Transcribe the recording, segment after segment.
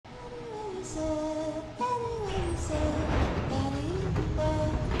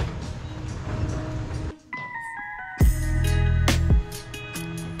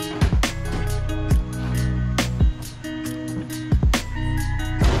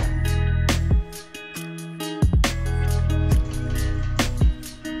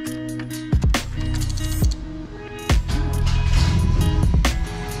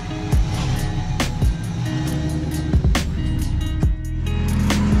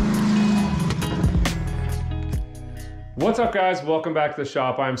What's up, guys? Welcome back to the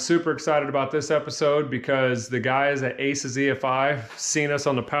shop. I'm super excited about this episode because the guys at Aces EFI seen us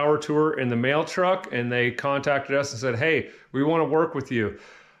on the power tour in the mail truck, and they contacted us and said, hey, we want to work with you.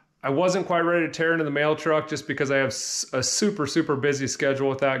 I wasn't quite ready to tear into the mail truck just because I have a super busy schedule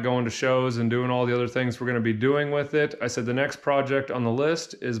with that, going to shows and doing all the other things we're going to be doing with it. I said the next project on the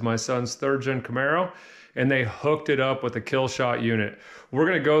list is my son's third Gen Camaro, and they hooked it up with a Killshot unit. We're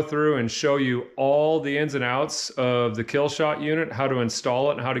going to go through and show you all the ins and outs of the Killshot unit, how to install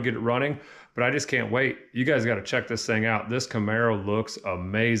it and how to get it running, but I just can't wait. You guys got to check this thing out. This Camaro looks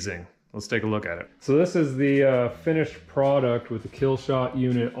amazing. Let's take a look at it. So this is the finished product with the Killshot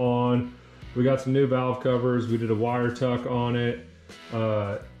unit on. We got some new valve covers. We did a wire tuck on it,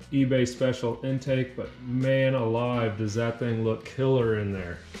 eBay special intake, but man alive, does that thing look killer in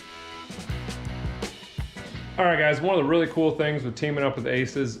there. All right, guys, one of the really cool things with teaming up with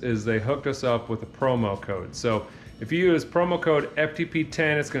Aces is they hooked us up with a promo code. So if you use promo code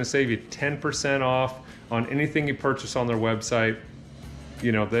FTP10, it's going to save you 10% off on anything you purchase on their website.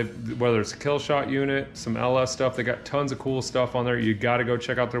 You know, whether it's a Killshot unit, some LS stuff, they got tons of cool stuff on there. You got to go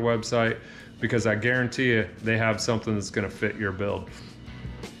check out their website because I guarantee you they have something that's going to fit your build.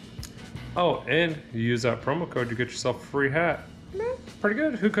 Oh, and you use that promo code, you get yourself a free hat. Pretty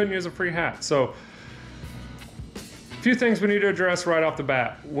good. Who couldn't use a free hat? So a few things we need to address right off the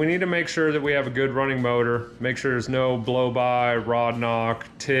bat. We need to make sure that we have a good running motor, make sure there's no blow-by, rod knock,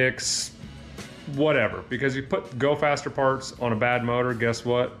 ticks, whatever. Because you put go faster parts on a bad motor, guess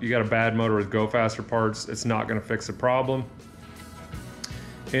what? You got a bad motor with go faster parts, it's not gonna fix the problem.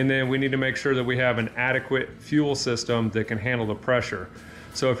 And then we need to make sure that we have an adequate fuel system that can handle the pressure.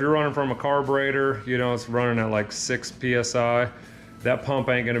 So if you're running from a carburetor, you know, it's running at like 6 PSI, that pump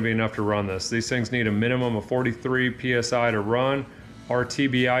ain't gonna be enough to run this. These things need a minimum of 43 PSI to run. Our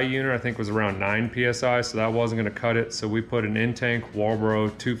TBI unit, I think, was around 9 PSI, so that wasn't gonna cut it. So we put an in-tank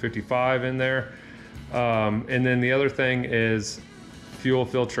Walbro 255 in there. And then the other thing is fuel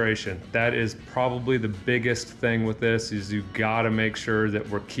filtration. That is probably the biggest thing with this, is you gotta make sure that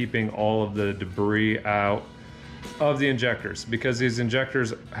we're keeping all of the debris out of the injectors, because these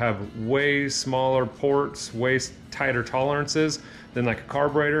injectors have way smaller ports, way tighter tolerances than like a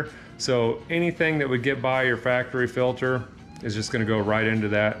carburetor. So anything that would get by your factory filter is just gonna go right into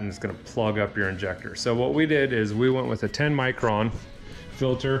that, and it's gonna plug up your injector. So what we did is we went with a 10 micron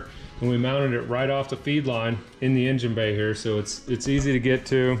filter, and we mounted it right off the feed line in the engine bay here. So it's easy to get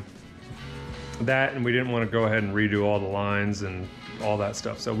to that, and we didn't want to go ahead and redo all the lines and all that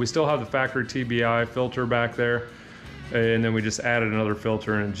stuff. So we still have the factory TBI filter back there, and then we just added another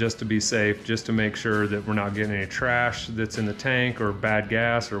filter in just to be safe, just to make sure that we're not getting any trash that's in the tank or bad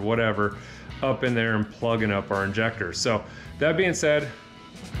gas or whatever up in there and plugging up our injectors. So that being said,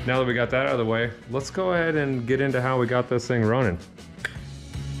 now that we got that out of the way, let's go ahead and get into how we got this thing running.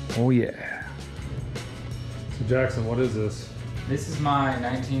 Oh yeah. So Jackson, what is this? This is my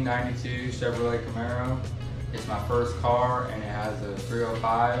 1992 Chevrolet Camaro. It's my first car, and it has a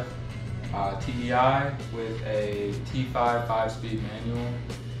 305 TDI with a T5 5-speed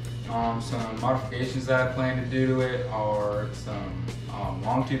manual. Some modifications that I plan to do to it are some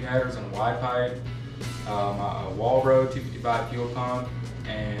long tube headers and a wide pipe, a Walbro 255 fuel pump,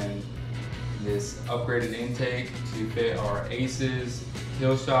 and this upgraded intake to fit our Aces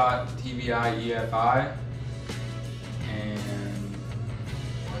Killshot TBI EFI. And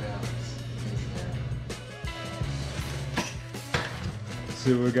what else is there? Let's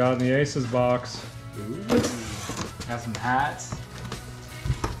see what we got in the Aces box. Ooh. Got some hats,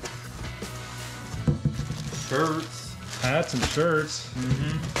 shirts. Hats and shirts.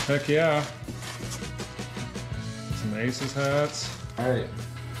 Heck yeah. Some Aces hats. All right.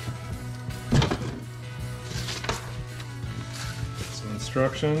 Some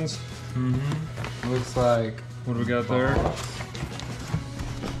instructions. Looks like, What do we got there?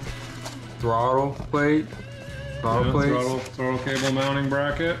 throttle plate. Yeah, throttle cable mounting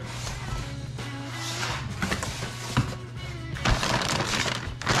bracket.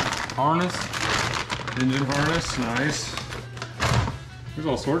 Harness. Engine harness, nice. There's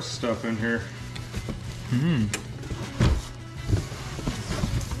all sorts of stuff in here.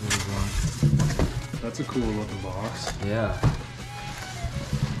 That's a cool looking box. Yeah.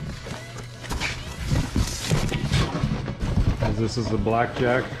 This is the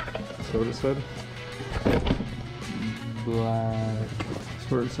blackjack. That's what it said. Black.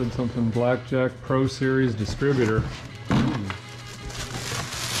 That's where it said something. Blackjack Pro Series distributor.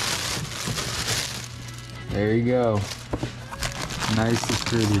 There you go. Nice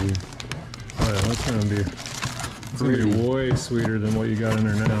distributor. Oh yeah, that's gonna be way sweeter than what you got in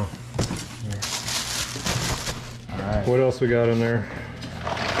there now. All right. What else we got in there?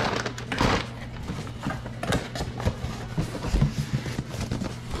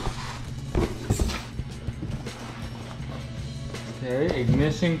 Okay,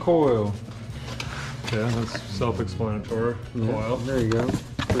 ignition coil. Yeah, that's self-explanatory. Coil. There you go.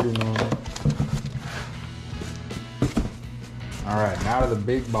 Pretty normal. All right, now to the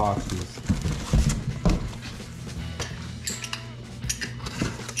big boxes.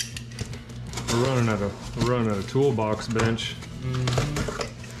 We're running at a toolbox bench. Let's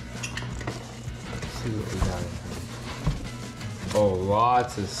see what we got in here. Oh,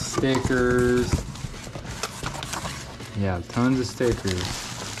 lots of stickers. Yeah, tons of stickers.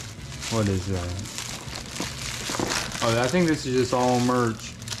 What is that? Oh, I think this is just all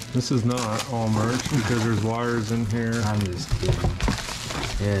merch. This is not all merch because there's wires in here. I'm just kidding.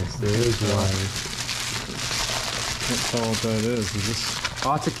 Yes, there is wires. Can't tell what that is. Is this?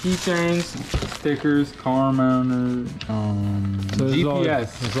 Lots of keychains, stickers, car mounters, So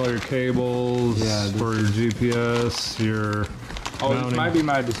GPS. There's all your cables for your GPS, your mounting, this might be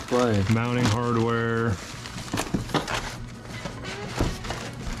my display. mounting hardware.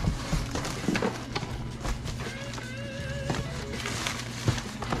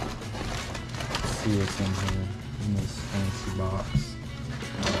 Let's see what's in here in this fancy box.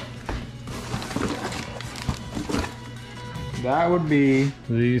 That would be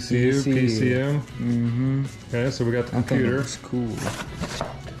The ECU, PCM. Mm-hmm. Okay, so we got the computer. Looks cool.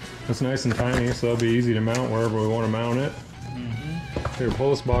 It's nice and tiny, so it'll be easy to mount wherever we want to mount it. Here,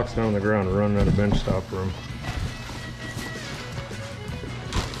 pull this box down on the ground. We're running out of bench top room.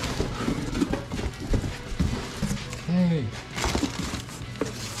 Okay.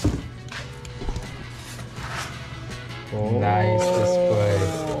 Nice display.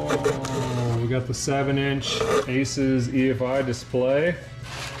 Oh, we got the 7-inch Aces EFI display.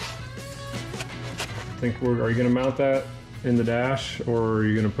 Are you gonna mount that in the dash, or are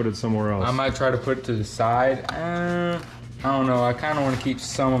you gonna put it somewhere else? I might try to put it to the side. I don't know. I kind of want to keep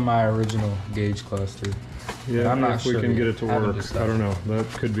some of my original gauge cluster. Yeah, I'm not if sure we can get it to Haven't work. decided. I don't know. That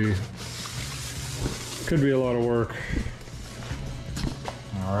could be a lot of work.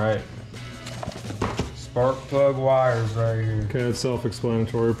 All right. Spark plug wires right here. Okay, it's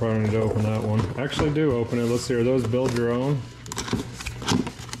self-explanatory. Probably need to open that one. Actually, do open it. Let's see. Are those build your own?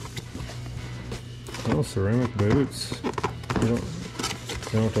 Oh, ceramic boots. You don't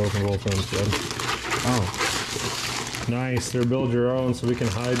have to open both ends, bud. Oh. Nice. They're build your own, so we can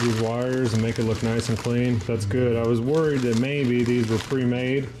hide these wires and make it look nice and clean. That's good. I was worried that maybe these were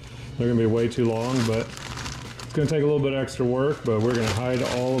pre-made. They're gonna be way too long, but it's gonna take a little bit extra work. But we're gonna hide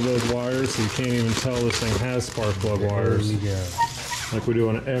all of those wires, so you can't even tell this thing has spark plug wires, There we go. like we do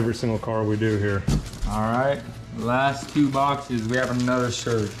on every single car we do here. All right. Last two boxes. We have another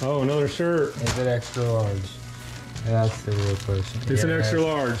shirt. Oh, another shirt. Is it extra large? That's the real question. It's an Yeah, extra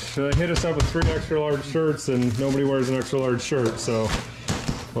large. So they hit us up with 3 extra large shirts, and nobody wears an extra large shirt. So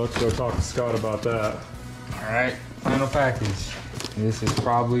let's go talk to Scott about that. All right. Final package. This is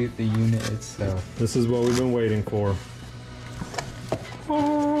probably the unit itself. This is what we've been waiting for.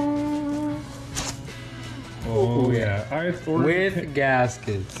 Oh yeah, I ordered With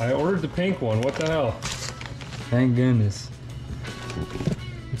gaskets. I ordered the pink one. What the hell? Thank goodness.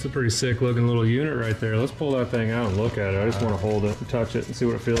 It's a pretty sick looking little unit right there. Let's pull that thing out and look at it. I just want to hold it and touch it and see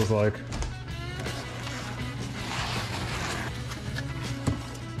what it feels like.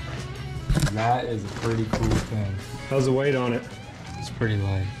 That is a pretty cool thing. How's the weight on it? It's pretty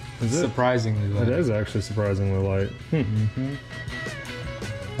light. Is it? Surprisingly light. It is actually surprisingly light. Mm-hmm.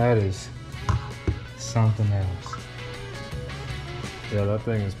 That is something else. Yeah, that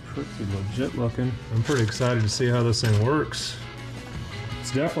thing is pretty legit looking. I'm pretty excited to see how this thing works.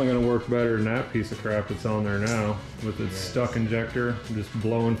 It's definitely going to work better than that piece of crap that's on there now with its stuck injector, just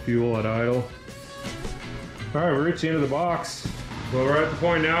blowing fuel at idle. All right, we're reaching into the box. Well, we're at the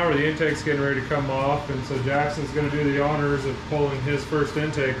point now where the intake's getting ready to come off, and so Jackson's going to do the honors of pulling his first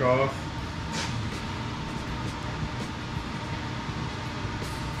intake off.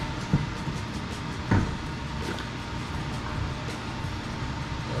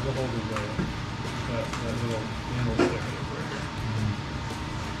 We'll hold that little handle sticking up right here.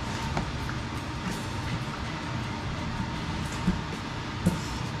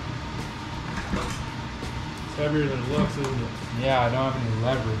 It's heavier than it looks, isn't it? Yeah, I don't have any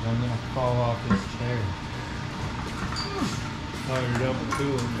leverage. I'm gonna fall off this chair. Oh, you're dumping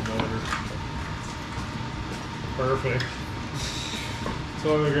fuel in your motor. Perfect. So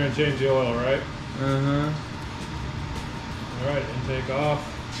we're gonna change the oil, right? Uh-huh. All right, intake off.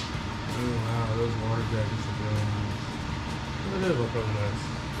 Oh wow, those water jackets are really nice. It does look really nice.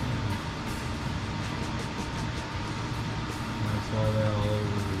 All that all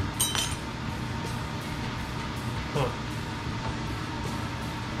over. Huh.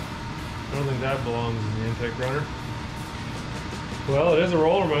 I don't think that belongs in the intake runner. Well, it is a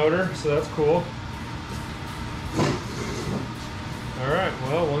roller motor, so that's cool. Alright,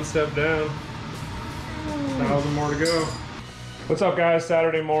 well, one step down. 1,000 more to go. What's up, guys?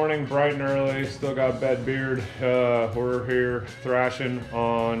 Saturday morning, bright and early. Still got bed beard. We're here thrashing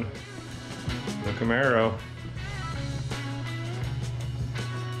on the Camaro.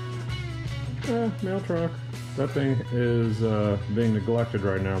 Mail truck. That thing is being neglected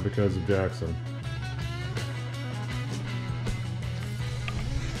right now because of Jackson.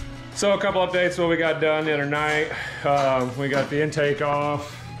 So a couple updates what we got done the other night. We got the intake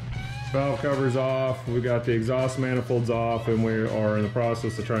off, valve covers off, we got the exhaust manifolds off, and we are in the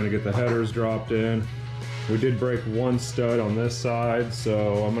process of trying to get the headers dropped in. We did break one stud on this side,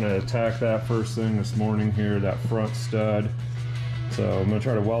 so I'm gonna attack that first thing this morning here, that front stud. So I'm gonna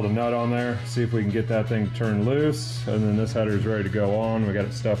try to weld a nut on there, see if we can get that thing turned loose, and then this header is ready to go on. We got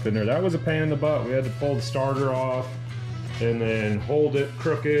it stuffed in there. That was a pain in the butt. We had to pull the starter off and then hold it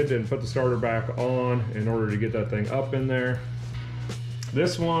crooked and put the starter back on in order to get that thing up in there.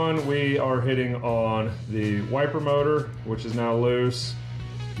 This one we are hitting on the wiper motor, which is now loose,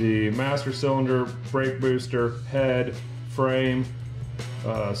 the master cylinder, brake booster, head, frame,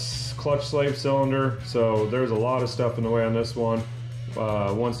 clutch slave cylinder. So there's a lot of stuff in the way on this one.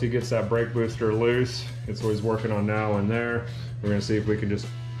 Once he gets that brake booster loose, it's what he's working on now in there. We're gonna see if we can just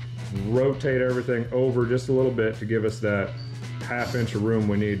rotate everything over just a little bit to give us that ½ inch of room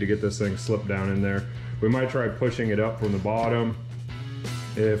we need to get this thing slipped down in there. We might try pushing it up from the bottom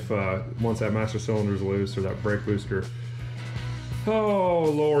if once that master cylinder is loose or that brake booster. Oh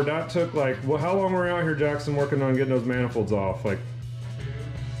Lord, that took like, well, how long were we out here, Jackson, working on getting those manifolds off? Like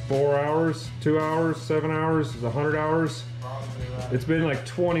 4 hours, 2 hours, 7 hours, 100 hours? It's been like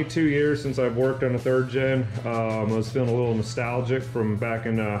 22 years since I've worked on a third gen. I was feeling a little nostalgic from back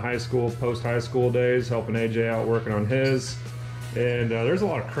in high school, post-high school days, helping AJ out working on his. And there's a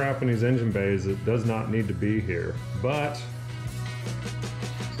lot of crap in these engine bays that does not need to be here. But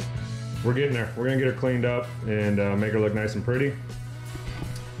we're getting there. We're gonna get her cleaned up and make her look nice and pretty.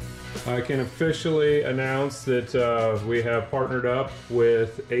 I can officially announce that we have partnered up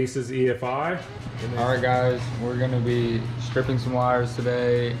with Aces EFI. Alright guys, we're going to be stripping some wires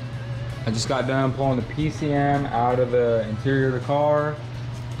today. I just got done pulling the PCM out of the interior of the car,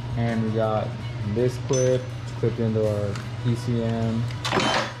 and we got this clip clipped into our PCM.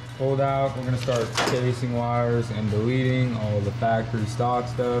 Pulled out, we're going to start chasing wires and deleting all the factory stock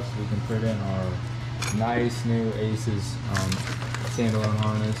stuff so we can put in our nice new Aces standalone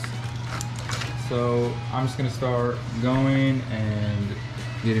harness. So I'm just gonna start going and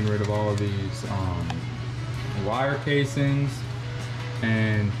getting rid of all of these wire casings,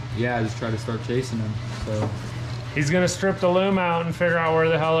 and yeah, just try to start chasing them. So he's gonna strip the loom out and figure out where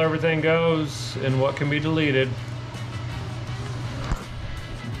the hell everything goes and what can be deleted.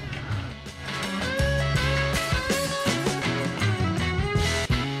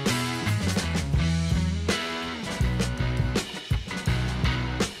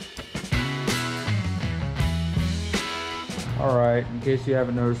 Alright, in case you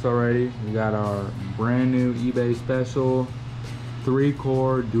haven't noticed already, we got our brand new eBay special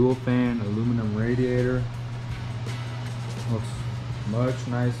 3-core dual fan aluminum radiator. Looks much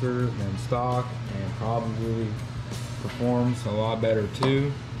nicer than stock and probably performs a lot better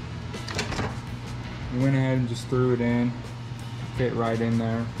too. We went ahead and just threw it in, fit right in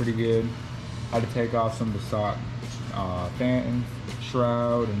there, pretty good. Had to take off some of the stock fan,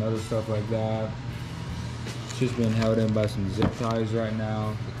 shroud and other stuff like that. Just been held in by some zip ties right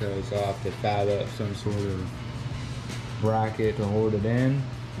now because I'll have to fab up some sort of bracket to hold it in,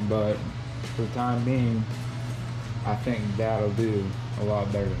 but for the time being I think that'll do a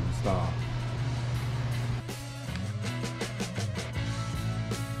lot better than stock.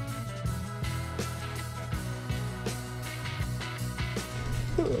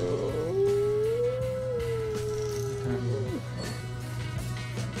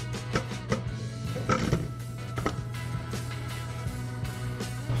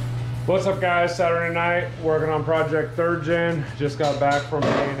 What's up, guys? Saturday night, working on project 3rd Gen. Just got back from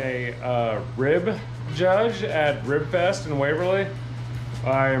being a rib judge at Rib Fest in Waverly.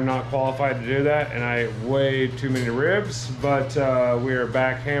 I am not qualified to do that, and I weighed too many ribs, but we are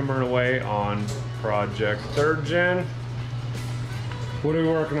back hammering away on project 3rd Gen. What are we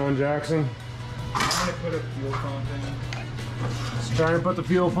working on, Jackson? I'm trying to put a fuel pump in. Just trying to put the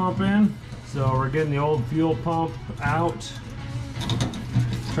fuel pump in. So we're getting the old fuel pump out.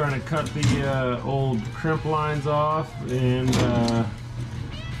 Trying trying to cut the old crimp lines off and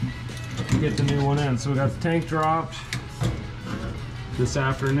get the new one in. So we got the tank dropped this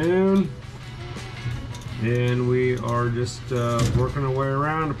afternoon, and we are just working our way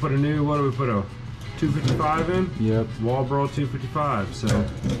around to put a new, what do we put, a 255 in? Yep. Walbro 255. So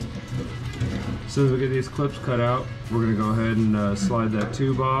as soon as we get these clips cut out, we're gonna go ahead and slide that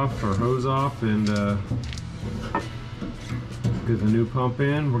tube off or hose off and get the new pump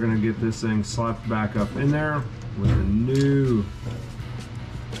in. We're gonna get this thing slapped back up in there with a new,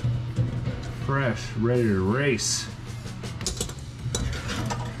 fresh, ready to race.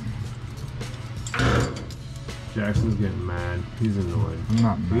 Jackson's getting mad. He's annoyed. I'm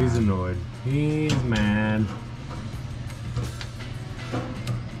not mad. He's annoyed. He's mad.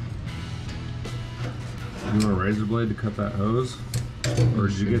 You want a razor blade to cut that hose? Or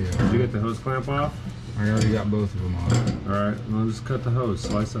did you get the hose clamp off? I already got both of them on. Alright, well just cut the hose,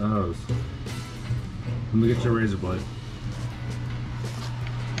 slice that hose. Let me get your razor blade.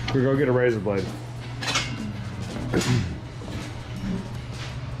 Here, go get a razor blade.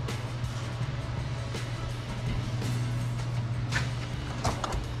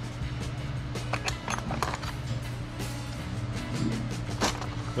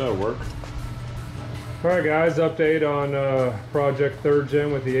 That'll work. Alright guys, update on Project 3rd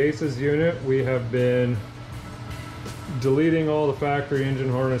Gen with the Aces unit. We have been deleting all the factory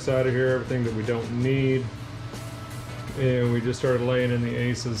engine harness out of here, everything that we don't need. And we just started laying in the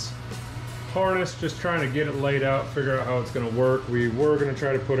Aces harness, just trying to get it laid out, figure out how it's going to work. We were going to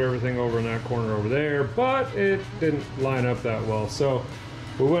try to put everything over in that corner over there, but it didn't line up that well. So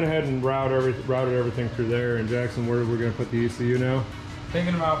we went ahead and routed everything through there. And Jackson, where we're going to put the ECU now?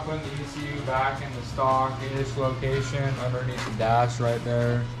 Thinking about putting the ECU back in the stock-ish location underneath the dash right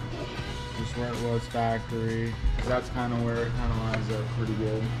there. Just where it was factory. That's kind of where it kind of lines up pretty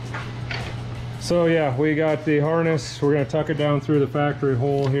good. So yeah, we got the harness. We're going to tuck it down through the factory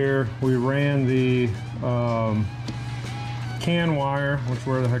hole here. We ran the can wire, which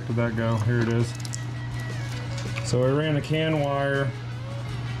where the heck did that go? Here it is. So we ran the can wire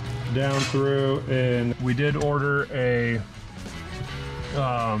down through, and we did order a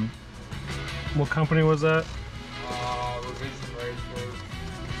what company was that?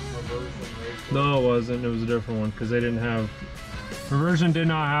 No, it wasn't. It was a different one because they didn't have. Reversion did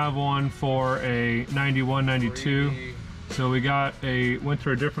not have one for a 91, 92. So we went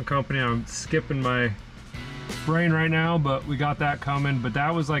through a different company. I'm skipping my brain right now, but we got that coming. But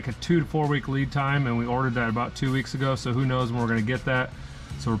that was like a 2 to 4 week lead time, and we ordered that about 2 weeks ago. So who knows when we're going to get that.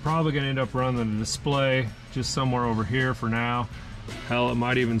 So we're probably going to end up running the display just somewhere over here for now. Hell, it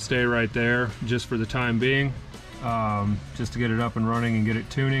might even stay right there just for the time being, just to get it up and running and get it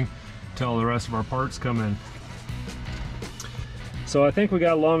tuning until the rest of our parts come in. So I think we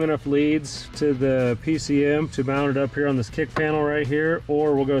got long enough leads to the PCM to mount it up here on this kick panel right here,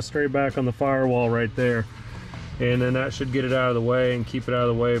 or we'll go straight back on the firewall right there. And then that should get it out of the way and keep it out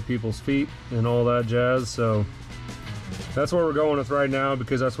of the way of people's feet and all that jazz. So that's what we're going with right now,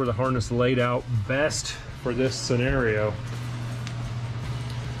 because that's where the harness laid out best for this scenario.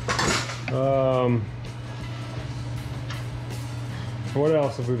 What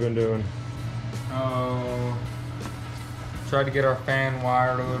else have we been doing? Tried to get our fan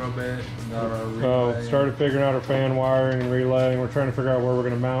wired a little bit. Got our relay. Started figuring out our fan wiring and relaying. We're trying to figure out where we're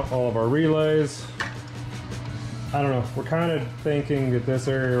going to mount all of our relays. I don't know. We're kind of thinking that this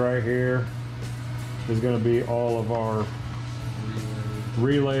area right here is going to be all of our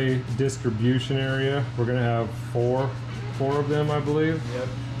relay distribution area. We're going to have four of them, I believe. Yep.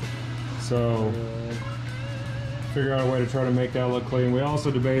 So figure out a way to try to make that look clean. We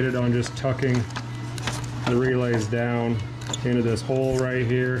also debated on just tucking the relays down into this hole right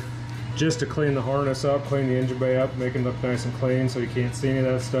here, just to clean the harness up, clean the engine bay up, make it look nice and clean so you can't see any of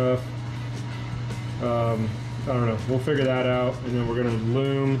that stuff. I don't know, we'll figure that out. And then we're gonna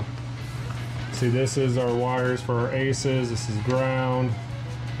loom. See, this is our wires for our Aces, this is ground.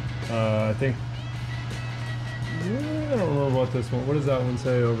 I think, I don't remember what this one, what does that one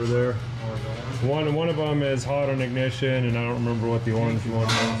say over there? One of them is hot on ignition, and I don't remember what the orange one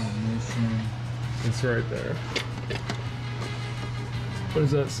is. It's right there. What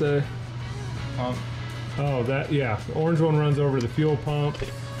does that say? Pump. Oh, that, yeah. The orange one runs over the fuel pump,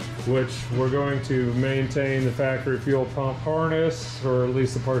 which we're going to maintain the factory fuel pump harness, or at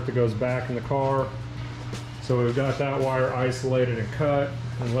least the part that goes back in the car. So we've got that wire isolated and cut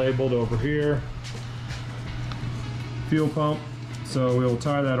and labeled over here. Fuel pump. So we'll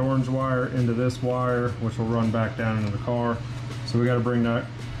tie that orange wire into this wire, which will run back down into the car. So we got to bring that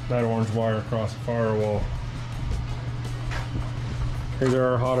orange wire across the firewall. These are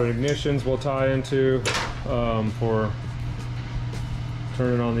our hotted ignitions we'll tie into for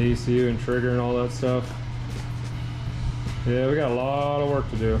turning on the ECU and trigger and all that stuff. Yeah, we got a lot of work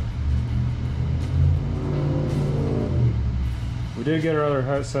to do. We did get our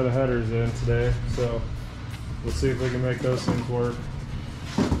other set of headers in today, so we'll see if we can make those things work.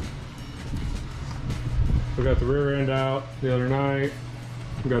 We got the rear end out the other night.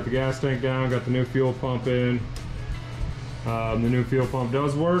 We got the gas tank down, got the new fuel pump in. The new fuel pump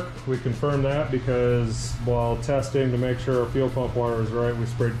does work. We confirmed that because while testing to make sure our fuel pump water is right, we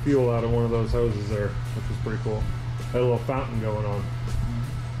sprayed fuel out of one of those hoses there, which was pretty cool. Had a little fountain going on.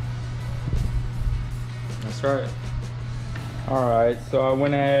 That's right. Alright, so I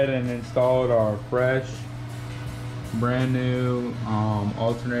went ahead and installed our fresh, brand new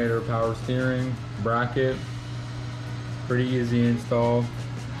alternator power steering bracket. Pretty easy install.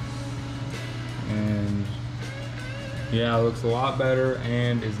 And yeah, it looks a lot better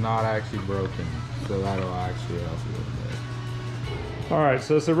and is not actually broken, so that'll actually help a little bit. Alright,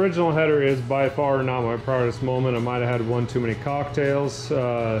 so this original header is by far not my proudest moment. I might have had one too many cocktails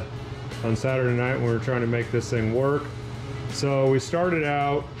on Saturday night when we were trying to make this thing work. So we started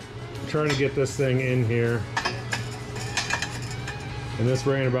out trying to get this thing in here, and this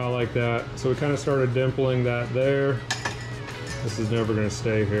ran about like that. So we kind of started dimpling that there. This is never going to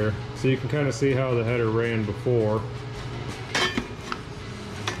stay here. So you can kind of see how the header ran before.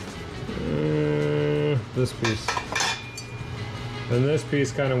 This piece. And this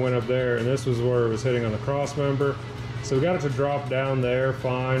piece kind of went up there, and this was where it was hitting on the cross member. So we got it to drop down there,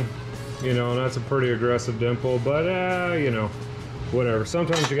 fine. You know, and that's a pretty aggressive dimple, but you know, whatever.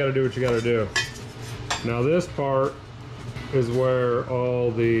 Sometimes you got to do what you got to do. Now this part is where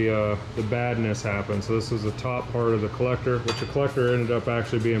all the badness happens. So this is the top part of the collector, which the collector ended up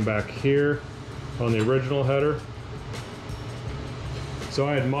actually being back here on the original header. So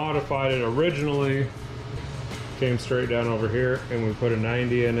I had modified it originally, came straight down over here, and we put a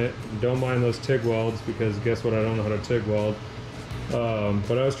 90 in it. Don't mind those TIG welds, because guess what, I don't know how to TIG weld.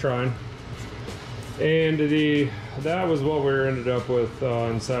 But I was trying. And that was what we ended up with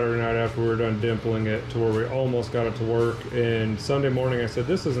on Saturday night after we were done dimpling it, to where we almost got it to work. And Sunday morning I said,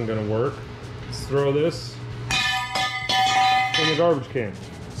 this isn't going to work. Let's throw this in the garbage can.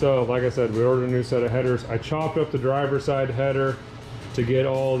 So like I said, we ordered a new set of headers. I chopped up the driver's side header to get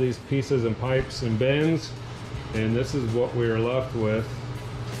all these pieces and pipes and bends. And this is what we are left with.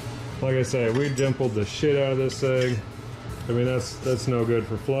 Like I say, we dimpled the shit out of this thing. I mean, that's no good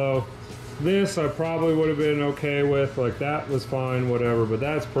for flow. This I probably would have been okay with, like that was fine, whatever, but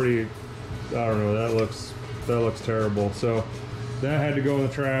that's pretty, I don't know, that looks terrible. So that had to go in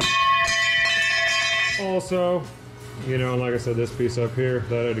the trash. Also, you know, like I said, this piece up here,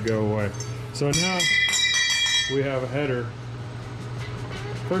 that had to go away. So now we have a header.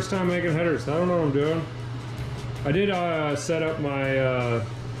 First time making headers, I don't know what I'm doing. I did set up my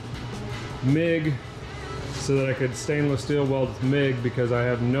MIG so that I could stainless steel weld with MIG, because I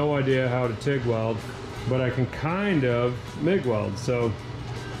have no idea how to TIG weld, but I can kind of MIG weld. So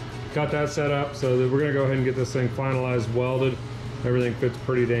got that set up, so that we're gonna go ahead and get this thing finalized, welded. Everything fits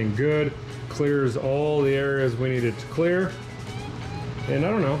pretty dang good. Clears all the areas we needed to clear. And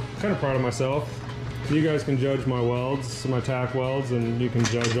I don't know, kind of proud of myself. You guys can judge my welds, my tack welds, and you can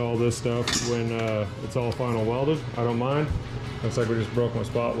judge all this stuff when it's all final welded. I don't mind. Looks like we just broke my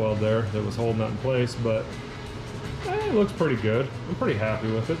spot weld there that was holding that in place, but it looks pretty good. I'm pretty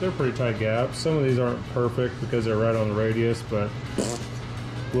happy with it. They're pretty tight gaps. Some of these aren't perfect because they're right on the radius, but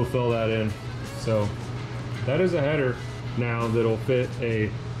we'll fill that in. So that is a header now that'll fit a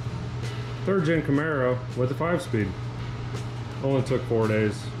 3rd gen Camaro with a 5-speed. Only took 4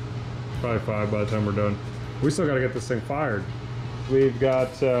 days, probably 5 by the time we're done. We still got to get this thing fired. We've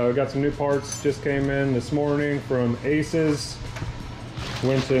got some new parts just came in this morning from Aces.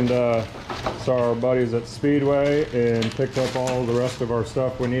 Went and saw our buddies at Speedway and picked up all the rest of our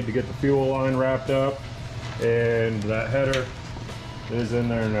stuff we need to get the fuel line wrapped up. And that header is in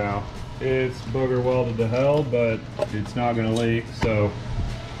there now. It's booger welded to hell, but it's not gonna leak, so.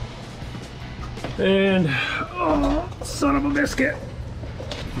 And, oh, son of a biscuit.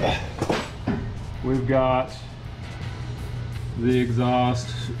 We've got the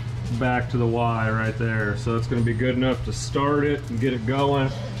exhaust back to the Y right there, so it's going to be good enough to start it and get it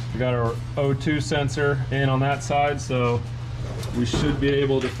going. We got our O2 sensor in on that side, so we should be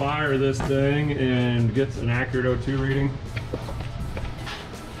able to fire this thing and get an accurate O2 reading.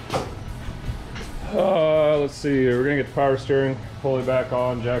 Let's see, we're gonna get the power steering pulley back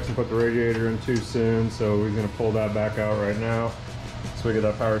on. Jackson put the radiator in too soon, so we're gonna pull that back out right now so we get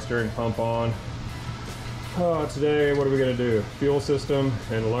that power steering pump on. Today, what are we gonna do? Fuel system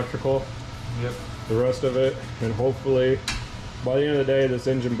and electrical. Yep. The rest of it, and hopefully by the end of the day this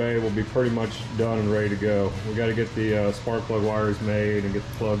engine bay will be pretty much done and ready to go. We got to get the spark plug wires made and get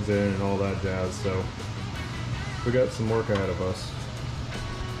the plugs in and all that jazz, so we got some work ahead of us.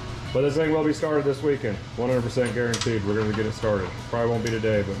 But this thing will be started this weekend, 100% guaranteed. We're going to get it started. Probably won't be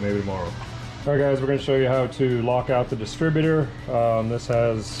today, but maybe tomorrow. All right guys, we're going to show you how to lock out the distributor. This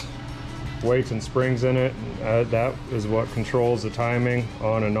has weights and springs in it. That is what controls the timing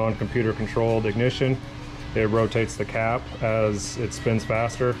on a non-computer controlled ignition. It rotates the cap as it spins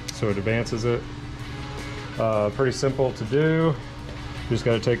faster, so it advances it. Pretty simple to do. You just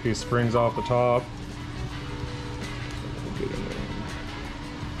got to take these springs off the top.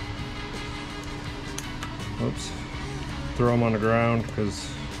 Oops. Throw them on the ground because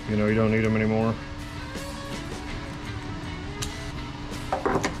you know you don't need them anymore.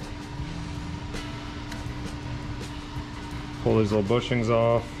 Pull these little bushings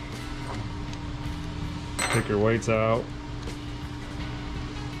off. Take your weights out.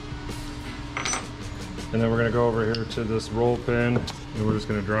 And then we're going to go over here to this roll pin and we're just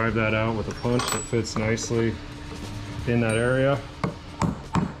going to drive that out with a punch that fits nicely in that area.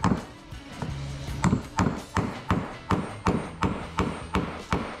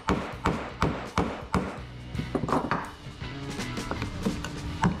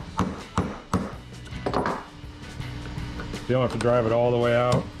 You don't have to drive it all the way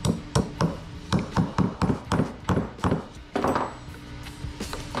out.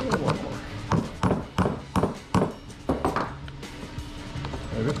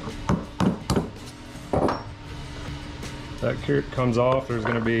 Maybe. That comes off. There's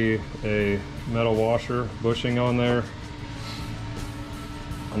going to be a metal washer bushing on there.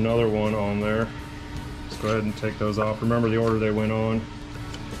 Another one on there. Let's go ahead and take those off. Remember the order they went on.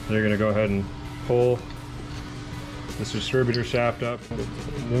 They're going to go ahead and pull this distributor shaft up.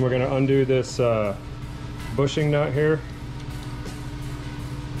 Then we're going to undo this bushing nut here.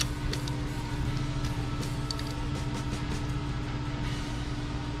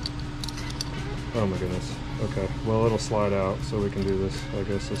 Oh my goodness. Okay, well it'll slide out, so we can do this, I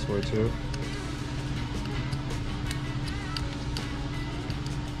guess, this way too.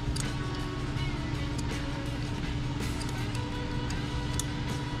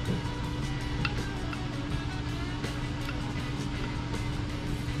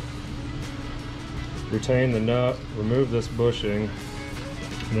 Retain the nut, remove this bushing,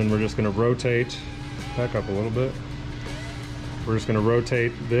 and then we're just going to rotate, back up a little bit. We're just going to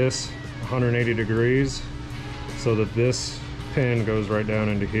rotate this 180 degrees so that this pin goes right down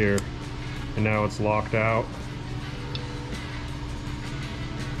into here, and now it's locked out.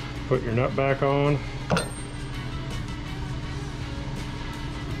 Put your nut back on.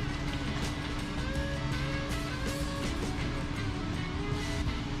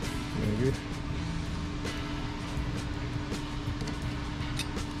 Maybe.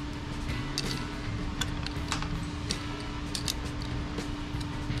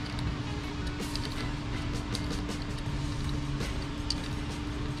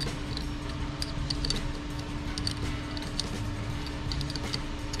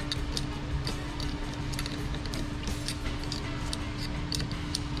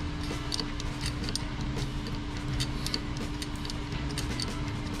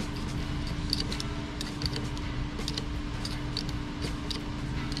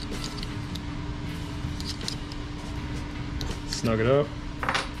 Snug it up,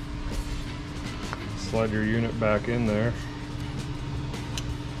 slide your unit back in there.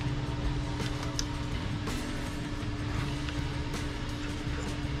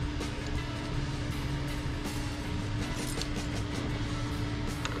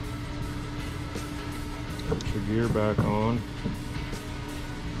 Put your gear back on.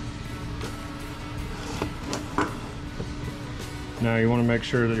 Now you want to make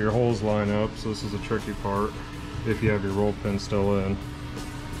sure that your holes line up, so this is a tricky part. If you have your roll pin still in.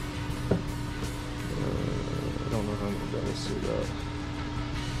 I don't know how you guys see that.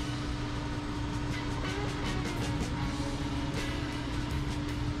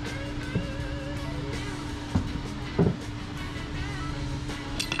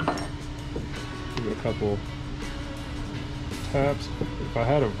 Give it a couple taps. If I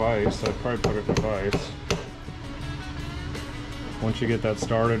had a vise, I'd probably put it in a vise. Once you get that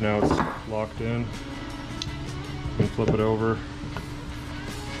started, now it's locked in. You can flip it over.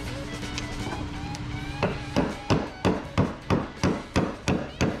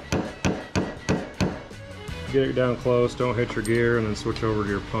 Get it down close, don't hit your gear, and then switch over to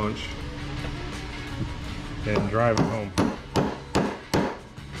your punch and drive it home.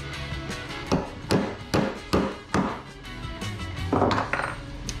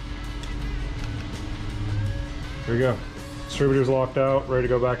 There we go. Distributor's locked out, ready to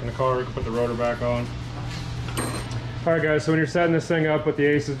go back in the car. We can put the rotor back on. All right guys, so when you're setting this thing up with the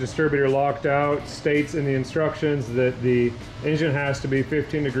Aces distributor locked out, states in the instructions that the engine has to be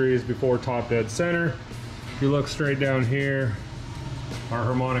 15 degrees before top dead center. If you look straight down here, our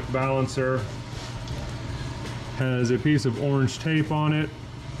harmonic balancer has a piece of orange tape on it.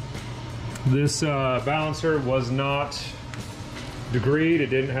 This balancer was not degreed. It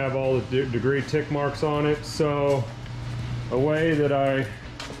didn't have all the degree tick marks on it. So a way that I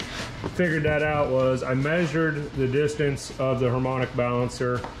figured that out was I measured the distance of the harmonic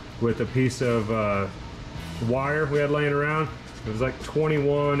balancer with a piece of wire we had laying around. It was like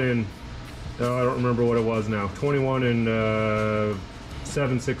 21 and I don't remember what it was now. 21 and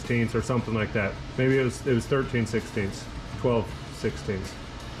 7/16 or something like that. Maybe it was 13/16, 12/16.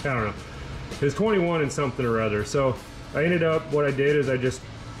 I don't know. It was 21 and something or other. So I ended up, what I did is I just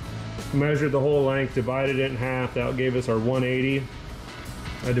measured the whole length, divided it in half. That gave us our 180.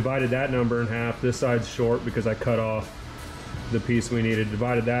 I divided that number in half. This side's short because I cut off the piece we needed.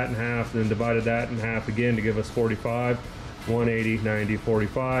 Divided that in half, then divided that in half again to give us 45. 180, 90,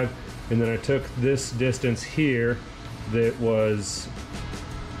 45. And then I took this distance here that was,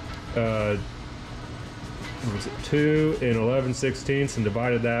 what was it, 2 and 11/16 and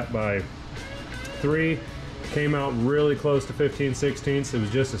divided that by 3. Came out really close to 15/16. It was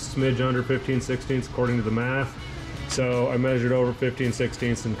just a smidge under 15/16 according to the math. So I measured over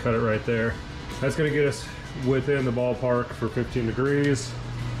 15/16 and cut it right there. That's gonna get us within the ballpark for 15 degrees.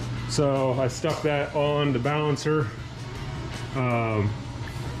 So I stuck that on the balancer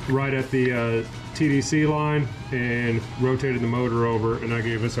right at the TDC line and rotated the motor over, and that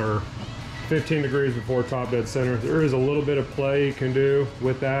gave us our 15 degrees before top dead center. There is a little bit of play you can do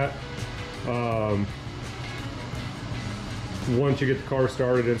with that. Once you get the car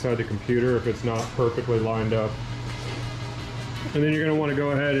started inside the computer, if it's not perfectly lined up. And then you're going to want to go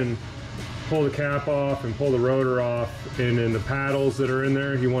ahead and pull the cap off and pull the rotor off, and then the paddles that are in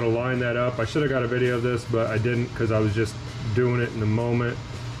there, you want to line that up. I should have got a video of this, but I didn't because I was just doing it in the moment.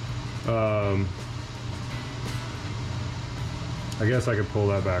 I guess I could pull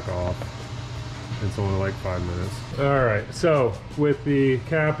that back off. It's only like 5 minutes. All right, so with the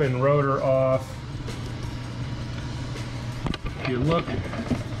cap and rotor off, if you look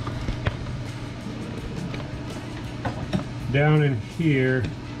down in here,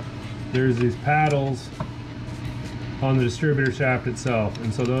 there's these paddles on the distributor shaft itself,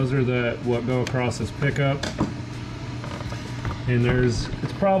 and so those are what go across this pickup. And it's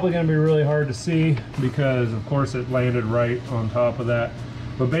probably going to be really hard to see because of course it landed right on top of that.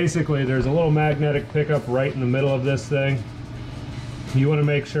 But basically there's a little magnetic pickup right in the middle of this thing. You want to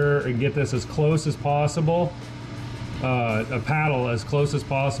make sure and get this as close as possible, a paddle as close as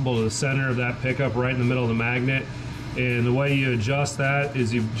possible to the center of that pickup right in the middle of the magnet. And the way you adjust that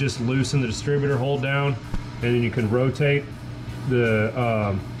is you just loosen the distributor hold down, and then you can rotate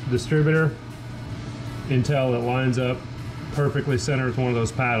the distributor until it lines up perfectly centered with one of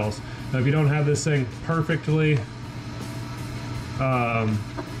those paddles. Now if you don't have this thing perfectly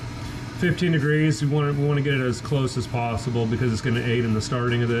 15 degrees, we want to get it as close as possible because it's going to aid in the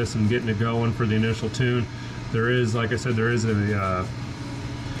starting of this and getting it going for the initial tune. There is, like I said, there is a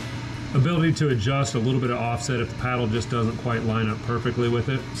ability to adjust a little bit of offset if the paddle just doesn't quite line up perfectly with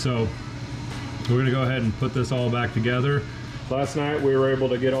it. So we're going to go ahead and put this all back together. Last night we were able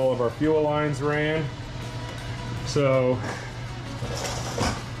to get all of our fuel lines ran. So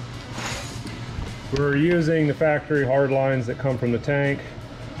we're using the factory hard lines that come from the tank.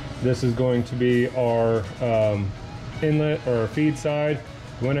 This is going to be our inlet or feed side.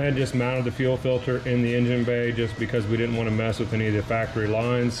 We went ahead and just mounted the fuel filter in the engine bay just because we didn't want to mess with any of the factory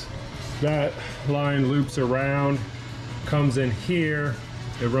lines. That line loops around, comes in here,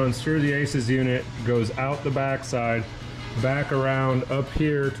 it runs through the Aces unit, goes out the back side, back around up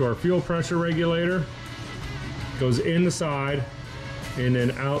here to our fuel pressure regulator, goes in the side, and then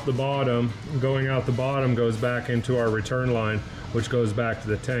out the bottom. Going out the bottom goes back into our return line, which goes back to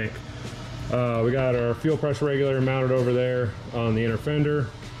the tank. We got our fuel pressure regulator mounted over there on the inner fender.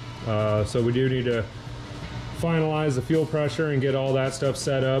 So we do need to finalize the fuel pressure and get all that stuff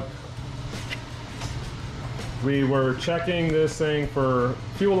set up. We were checking this thing for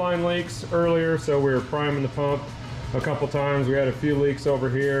fuel line leaks earlier, so we were priming the pump a couple times. We had a few leaks over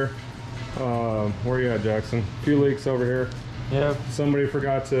here. Where are you at, Jackson? A few leaks over here. Yeah. Somebody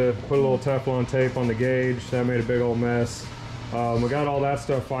forgot to put a little Teflon tape on the gauge. That made a big old mess. We got all that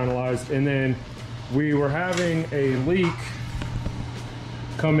stuff finalized, and then we were having a leak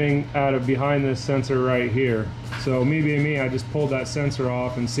coming out of behind this sensor right here. So me being me, I just pulled that sensor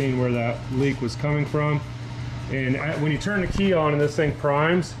off and seen where that leak was coming from. And when you turn the key on and this thing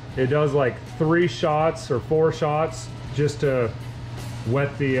primes, it does like 3 shots or 4 shots just to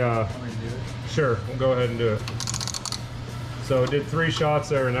wet the... Want me to do it? Sure, we'll go ahead and do it. So it did 3 shots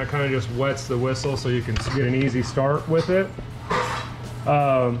there, and that kind of just wets the whistle so you can get an easy start with it.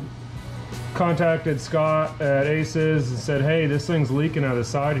 Contacted Scott at Aces and said, hey, this thing's leaking out of the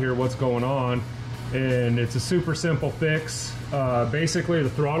side here, what's going on? And it's a super simple fix. Basically the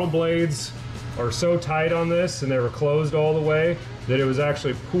throttle blades are so tight on this, and they were closed all the way, that it was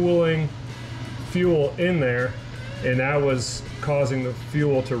actually pooling fuel in there, and that was causing the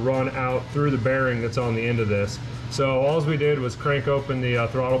fuel to run out through the bearing that's on the end of this. So all we did was crank open the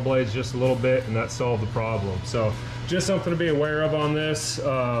throttle blades just a little bit, and that solved the problem. So just something to be aware of on this.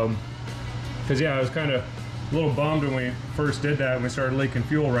 Because yeah, I was kind of a little bummed when we first did that, and we started leaking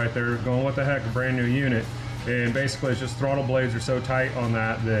fuel right there, going, what the heck, a brand new unit. And basically it's just throttle blades are so tight on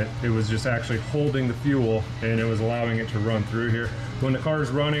that it was just actually holding the fuel, and it was allowing it to run through here. When the car is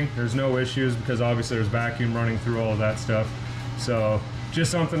running, there's no issues, because obviously there's vacuum running through all of that stuff. So just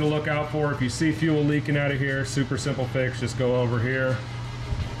something to look out for. If you see fuel leaking out of here, super simple fix, just go over here,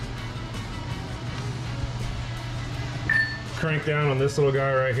 crank down on this little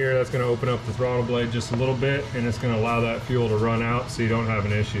guy right here. That's going to open up the throttle blade just a little bit, and it's going to allow that fuel to run out so you don't have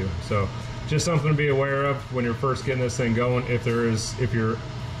an issue. So just something to be aware of when you're first getting this thing going, if you're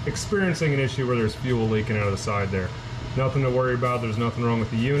experiencing an issue where there's fuel leaking out of the side there. Nothing to worry about, there's nothing wrong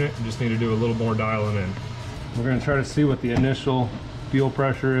with the unit, you just need to do a little more dialing in. We're going to try to see what the initial fuel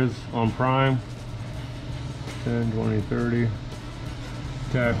pressure is on prime. 10, 20, 30.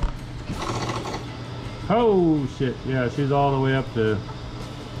 Okay. Oh shit, yeah, she's all the way up to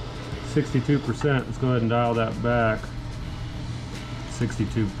 62%. Let's go ahead and dial that back.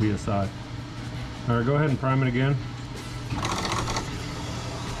 62 PSI. All right, go ahead and prime it again.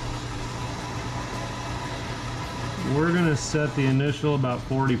 We're gonna set the initial about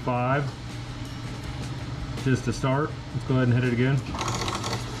 45 just to start. Let's go ahead and hit it again.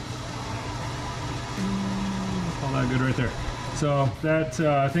 All that good right there. So that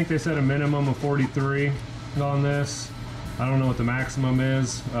I think they said a minimum of 43 on this. I don't know what the maximum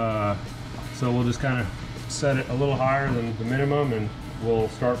is, so we'll just kind of set it a little higher than the minimum, and we'll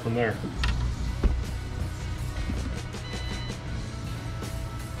start from there.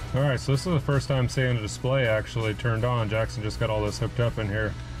 All right, so this is the first time seeing a display actually turned on. Jackson just got all this hooked up in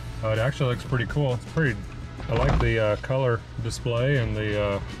here. It actually looks pretty cool. It's pretty, I like the color display and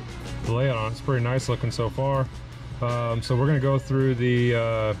the layout on it. It's pretty nice looking so far. So we're gonna go through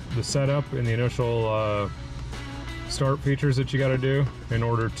the setup and the initial start features that you gotta do in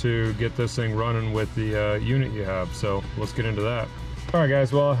order to get this thing running with the unit you have. So let's get into that. All right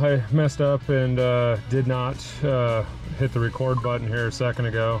guys, well I messed up and did not hit the record button here a second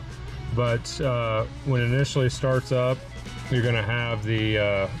ago, but when it initially starts up, you're gonna have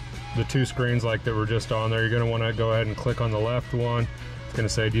the 2 screens like that were just on there. You're gonna wanna go ahead and click on the left one. It's gonna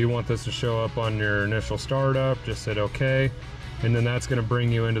say, do you want this to show up on your initial startup? Just hit okay. And then that's gonna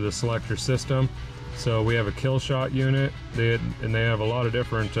bring you into the select your system. So we have a Killshot unit, and they have a lot of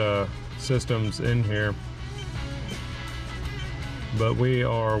different systems in here. But we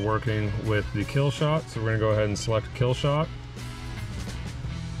are working with the Killshot, so we're gonna go ahead and select Killshot.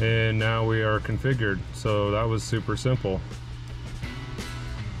 And now we are configured. So that was super simple.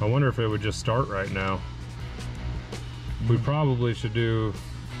 I wonder if it would just start right now. We probably should do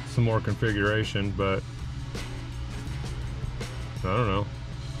some more configuration, but I don't know.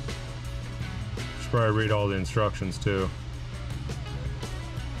 Should probably read all the instructions too.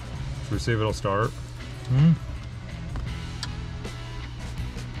 Should we see if it'll start? Mm-hmm.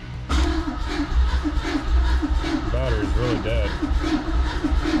 Battery's really dead.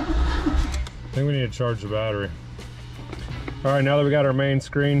 I think we need to charge the battery. All right, now that we got our main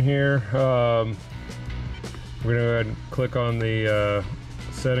screen here, we're gonna go ahead and click on the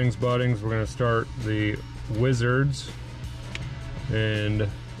settings buttons. We're gonna start the wizards, and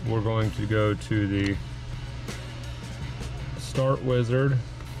we're going to go to the start wizard.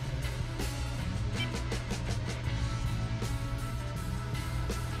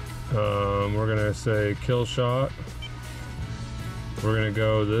 We're gonna say Killshot. We're gonna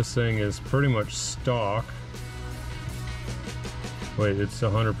go, this thing is pretty much stock. Wait, it's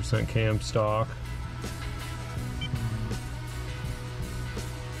 100% cam stock.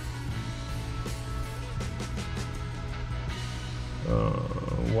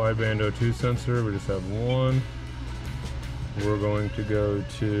 Wideband O2 sensor, we just have one. We're going to go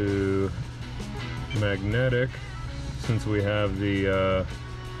to magnetic, since we have the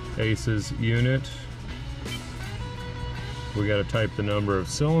Aces unit. We got to type the number of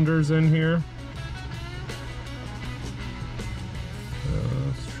cylinders in here.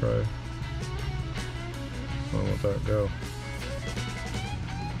 try. I'll let that go.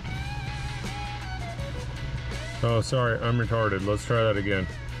 Oh, sorry, I'm retarded. Let's try that again.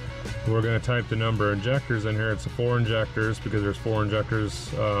 We're going to type the number of injectors in here. It's 4 injectors because there's 4 injectors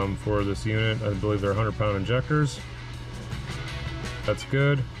for this unit. I believe they're 100-pound injectors. That's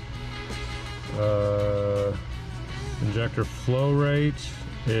good. Injector flow rate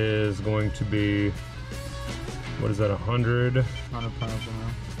is going to be, what is that, 100? 100 pounds an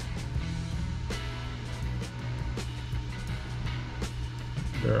hour.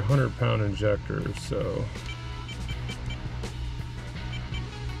 They're 100-pound injectors, so.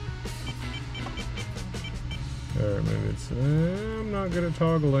 Alright, maybe it's, I'm not good at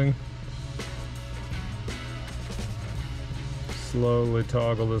toggling. Slowly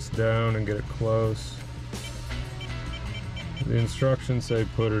toggle this down and get it close. The instructions say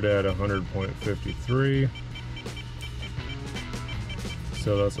put it at 100.53.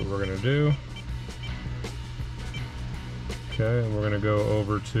 So that's what we're gonna do. Okay, and we're gonna go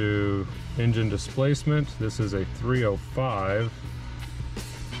over to engine displacement. This is a 305.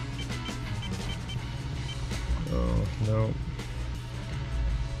 Oh, no.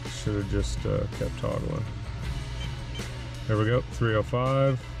 Should have just kept toggling. There we go,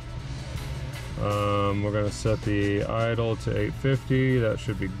 305. We're gonna set the idle to 850. That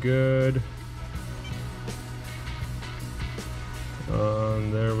should be good.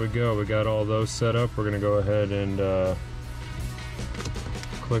 There we go. We got all those set up. We're gonna go ahead and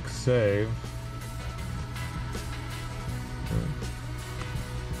click save.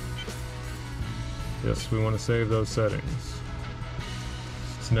 Yes, we want to save those settings.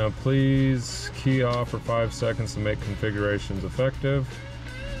 So now please key off for 5 seconds to make configurations effective.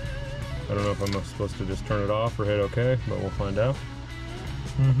 I don't know if I'm supposed to just turn it off or hit OK, but we'll find out.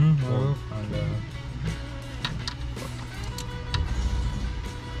 We'll find out.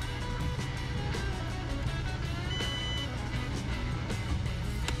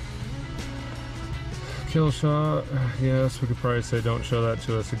 Killshot, yes, we could probably say don't show that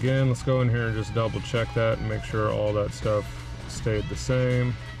to us again. Let's go in here and just double check that and make sure all that stuff stayed the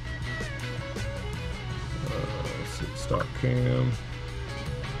same. Let's see, stock cam.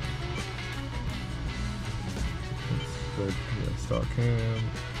 Yeah, stock cam.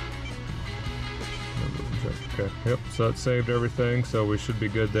 Okay, yep, so that saved everything, so we should be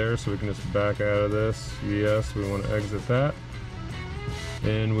good there, so we can just back out of this. Yes, we want to exit that.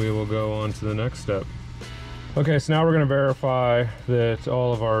 And we will go on to the next step. Okay, so now we're going to verify that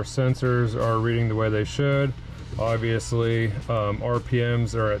all of our sensors are reading the way they should. Obviously,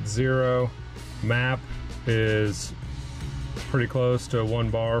 RPMs are at 0. Map is pretty close to 1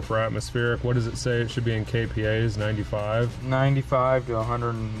 bar for atmospheric. What does it say? It should be in kPAs, 95? 95 to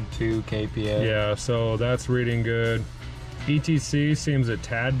 102 kPa. Yeah, so that's reading good. ETC seems a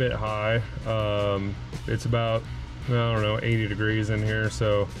tad bit high. It's about, I don't know, 80 degrees in here,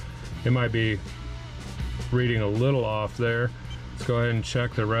 so it might be reading a little off there. Let's go ahead and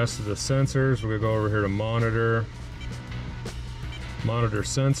check the rest of the sensors. We're gonna go over here to monitor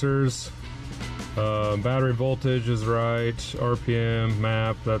sensors. Battery voltage is right. RPM,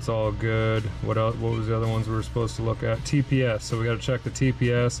 map, that's all good. What else? What was the other ones we were supposed to look at? TPS. So we got to check the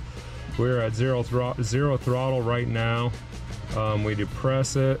TPS. We're at zero throttle right now. We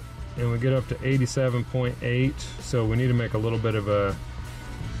depress it and we get up to 87.8. So we need to make a little bit of a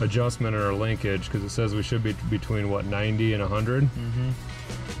adjustment in our linkage because it says we should be between what, 90 and 100.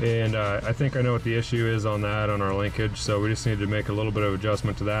 And I think I know what the issue is on that on our linkage, so we just need to make a little bit of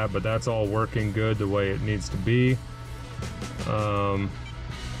adjustment to that, but that's all working good the way it needs to be. So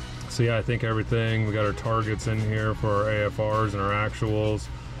yeah, I think everything, we got our targets in here for our AFRs and our actuals,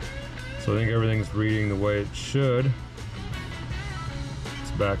 so I think everything's reading the way it should.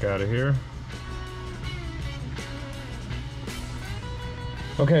 Let's back out of here.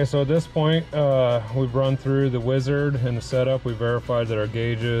 Okay, so at this point, we've run through the wizard and the setup. We verified that our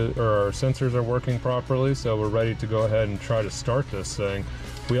gauges or our sensors are working properly, so we're ready to go ahead and try to start this thing.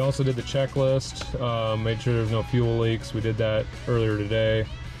 We also did the checklist, made sure there's no fuel leaks. We did that earlier today.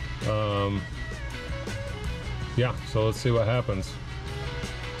 Yeah, so let's see what happens.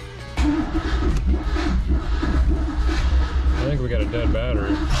 I think we got a dead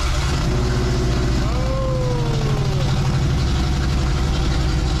battery.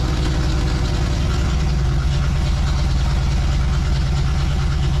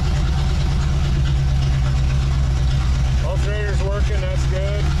 Working, that's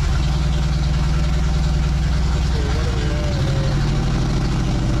good. Let's see, what do we have here?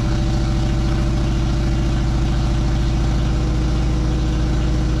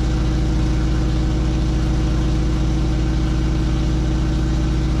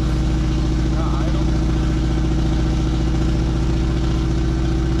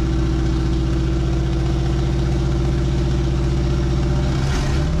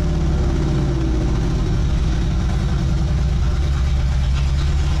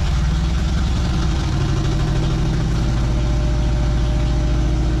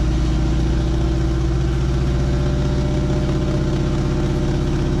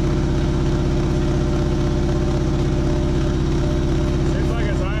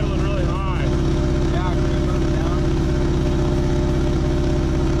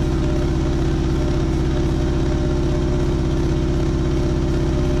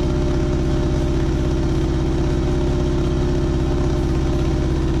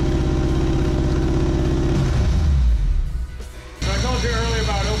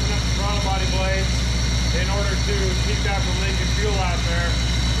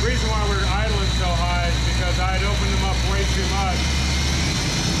 I had opened them up way too much.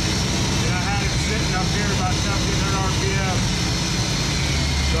 And I had it sitting up here about 1700 RPM.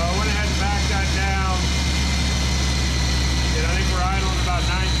 So I went ahead and backed that down. And I think we're idling about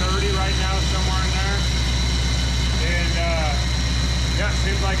 930 right now, somewhere in there. And yeah, it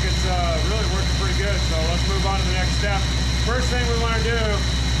seems like it's really working pretty good. So let's move on to the next step. First thing we want to do,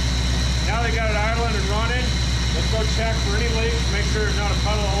 now they got it idling and running, let's go check for any leaks, make sure there's not a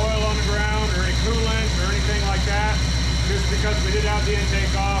puddle of oil on the ground or any coolant or anything like that. Just because we did have the intake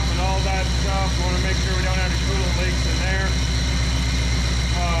off and all that stuff, we want to make sure we don't have any coolant leaks in there.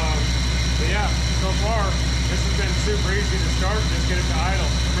 But yeah, so far, this has been super easy to start, just get it to idle.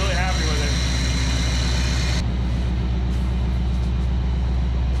 I'm really happy with it.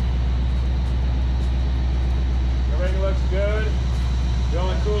 Everything looks good. The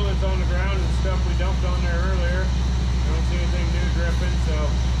only coolant's on the ground is stuff we dumped on there earlier. I don't see anything new dripping, so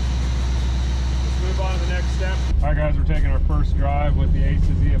let's move on to the next step. All right guys, we're taking our first drive with the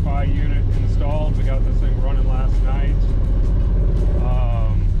Aces EFI unit installed. We got this thing running last night.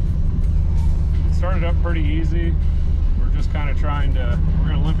 It started up pretty easy. We're just kind of trying to, we're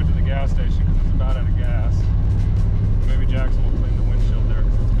going to limp it to the gas station because it's about out of gas. Maybe Jackson will clean the windshield there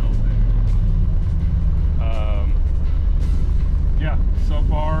because it's filthy. Yeah, so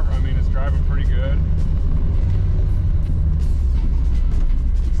far, I mean, it's driving pretty good.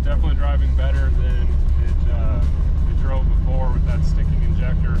 It's definitely driving better than it drove before with that sticking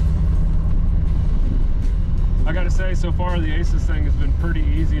injector. I gotta say, so far the Aces thing has been pretty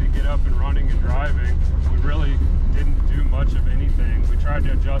easy to get up and running and driving. We really didn't do much of anything. We tried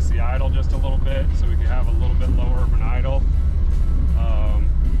to adjust the idle just a little bit so we could have a little bit lower of an idle.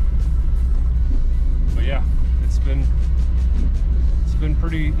 But yeah, it's been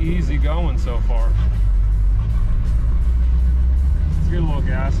pretty easy going so far. Let's get a little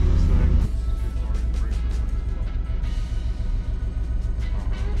gas in this thing.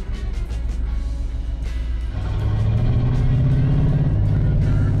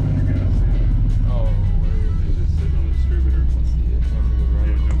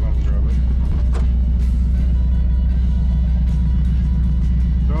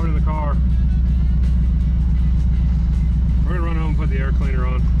 The air cleaner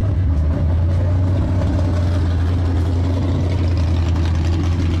on.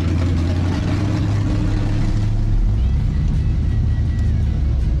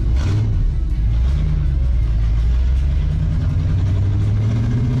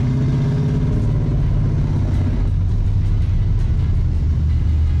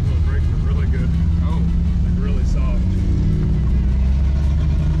 The brakes are really good. Oh, like really soft.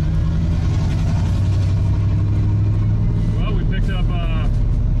 Picked up a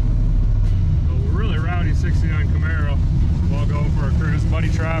really rowdy 69 Camaro while going for a cruise. Buddy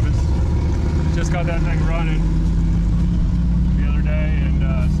Travis just got that thing running the other day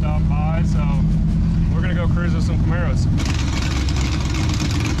and stopped by, so we're gonna go cruise with some Camaros.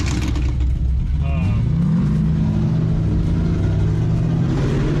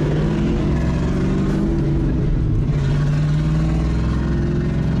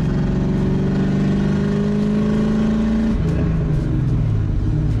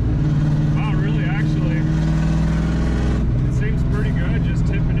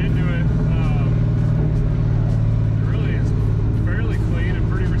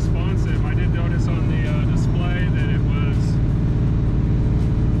 On the display that it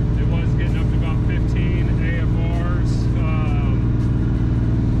was getting up to about 15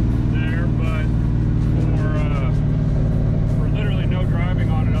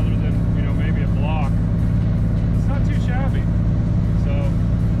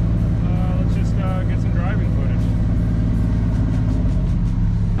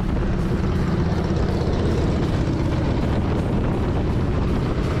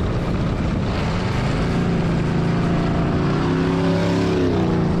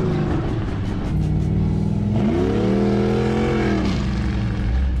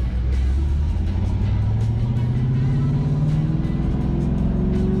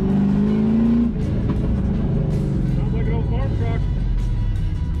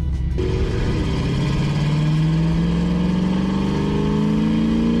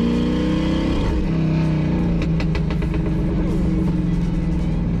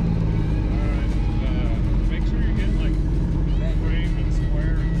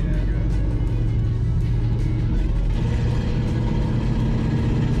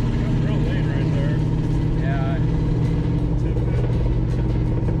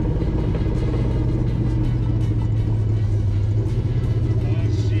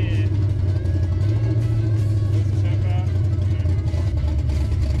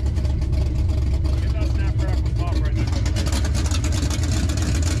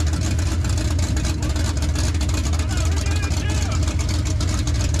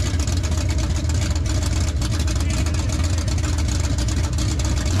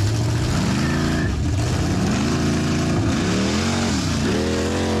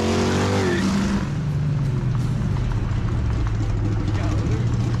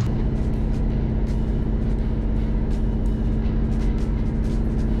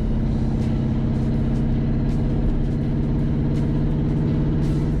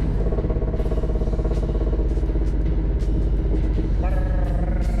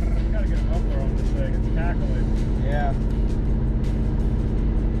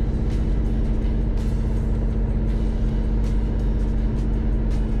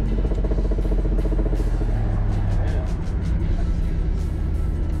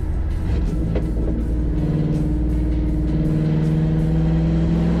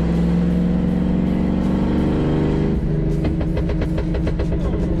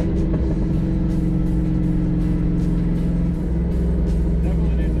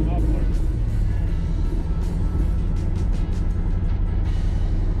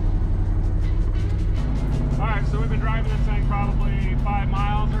 probably 5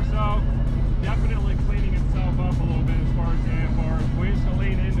 miles or so. Definitely cleaning itself up a little bit as far as the AFR. We used to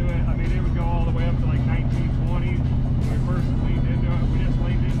lean into it. I mean, it would go all the way up to like 19, 20 when we first leaned into it. We just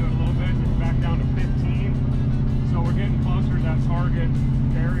leaned into it a little bit. It's back down to 15. So we're getting closer to that target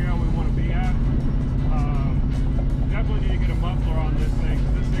area we want to be at. Definitely need to get a muffler on this thing.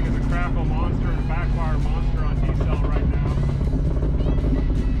 This thing is a crackle monster and a backfire monster on decel right now.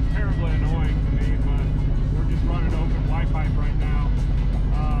 Terribly annoying to me, but we're just running open white pipe right now.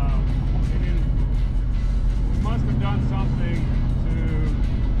 And then we must have done something to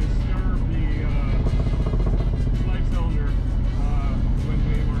disturb the slave cylinder when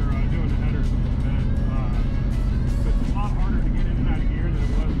we were doing the headers a little bit. But it's a lot harder to get in and out of gear than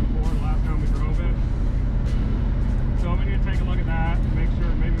it was before the last time we drove it. So we need to take a look at that, make sure,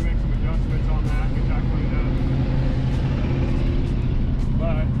 maybe make some adjustments on that, get that cleaned up.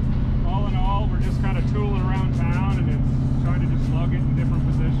 But all in all, we're just kind of tooling around town and it's trying to just lug it in different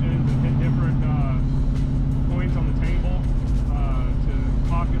positions and hit different points on the table to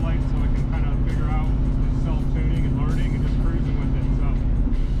populate so it can kind of figure out its self-tuning and learning and just cruising with it. So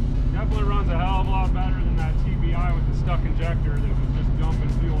definitely runs a hell of a lot better than that TBI with the stuck injector that was just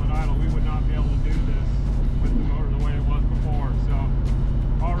dumping fuel at idle. We would not be able to do this with the motor the way it was before. So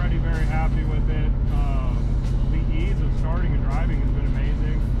already very happy with it. The ease of starting and driving has been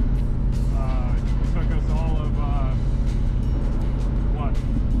amazing. It took us all of what,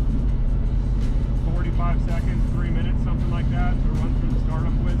 45 seconds, 3 minutes, something like that, to run through the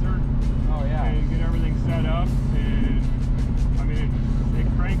startup wizard. Oh yeah. And get everything set up. And I mean, it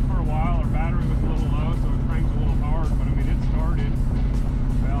cranked for a while. Our battery was a little low, so it cranked a little hard. But I mean, it started.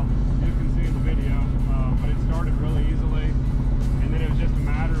 Well, you can see in the video. But it started really easily, and then it was just a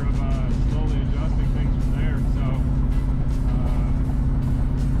matter of slowly adjusting things from there. So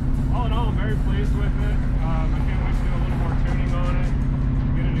all in all, I'm very pleased with it. I can't wait to do a little more tuning on it,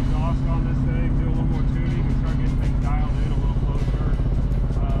 get an exhaust on this thing, do a little more tuning, and start getting things dialed in a little closer.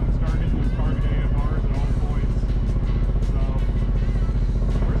 Start hitting those target AFRs at all points. So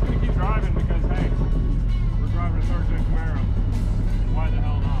we're just going to keep driving because, hey, we're driving a third Gen Camaro. Why the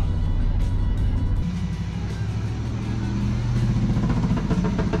hell not?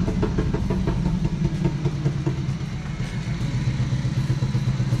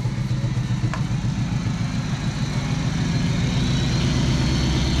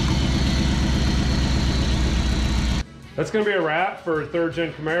 That's going to be a wrap for third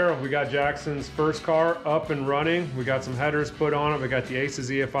Gen Camaro. We got Jackson's first car up and running. We got some headers put on it. We got the Aces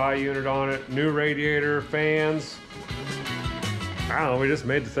EFI unit on it. New radiator, fans. I don't know, we just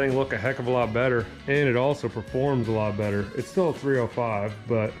made the thing look a heck of a lot better. And it also performs a lot better. It's still a 305,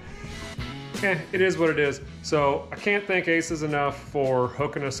 but it is what it is. So I can't thank Aces enough for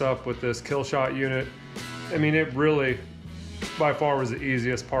hooking us up with this Killshot unit. I mean, it really, by far, was the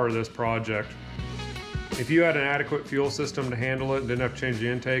easiest part of this project. If you had an adequate fuel system to handle it and didn't have to change the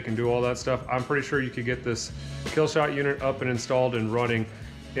intake and do all that stuff, I'm pretty sure you could get this Killshot unit up and installed and running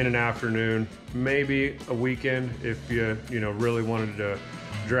in an afternoon, maybe a weekend if you really wanted to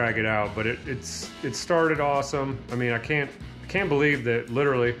drag it out. But it started awesome. I mean, I can't believe that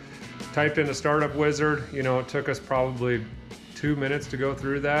literally typed in the startup wizard. It took us probably 2 minutes to go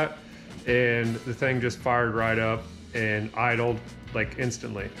through that, and the thing just fired right up and idled like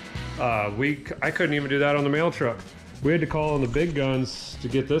instantly. I couldn't even do that on the mail truck. We had to call on the big guns to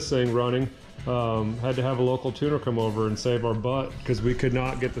get this thing running. Had to have a local tuner come over and save our butt because we could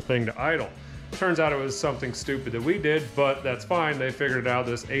not get the thing to idle. Turns out it was something stupid that we did, but that's fine. They figured it out.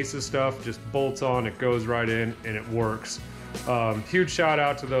 This Aces stuff just bolts on, it goes right in, and it works. Huge shout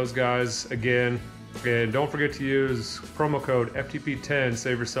out to those guys again. And don't forget to use promo code FTP10,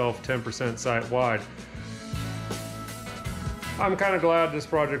 save yourself 10% site-wide. I'm kind of glad this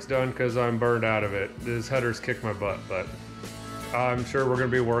project's done because I'm burned out of it. These headers kicked my butt, but I'm sure we're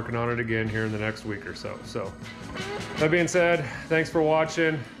going to be working on it again here in the next week or so. So, that being said, thanks for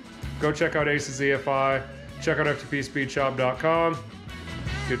watching. Go check out Aces EFI. Check out FTPSpeedShop.com.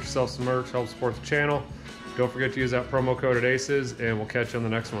 Get yourself some merch, help support the channel. Don't forget to use that promo code at Aces, and we'll catch you on the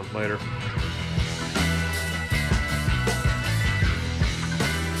next one. Later.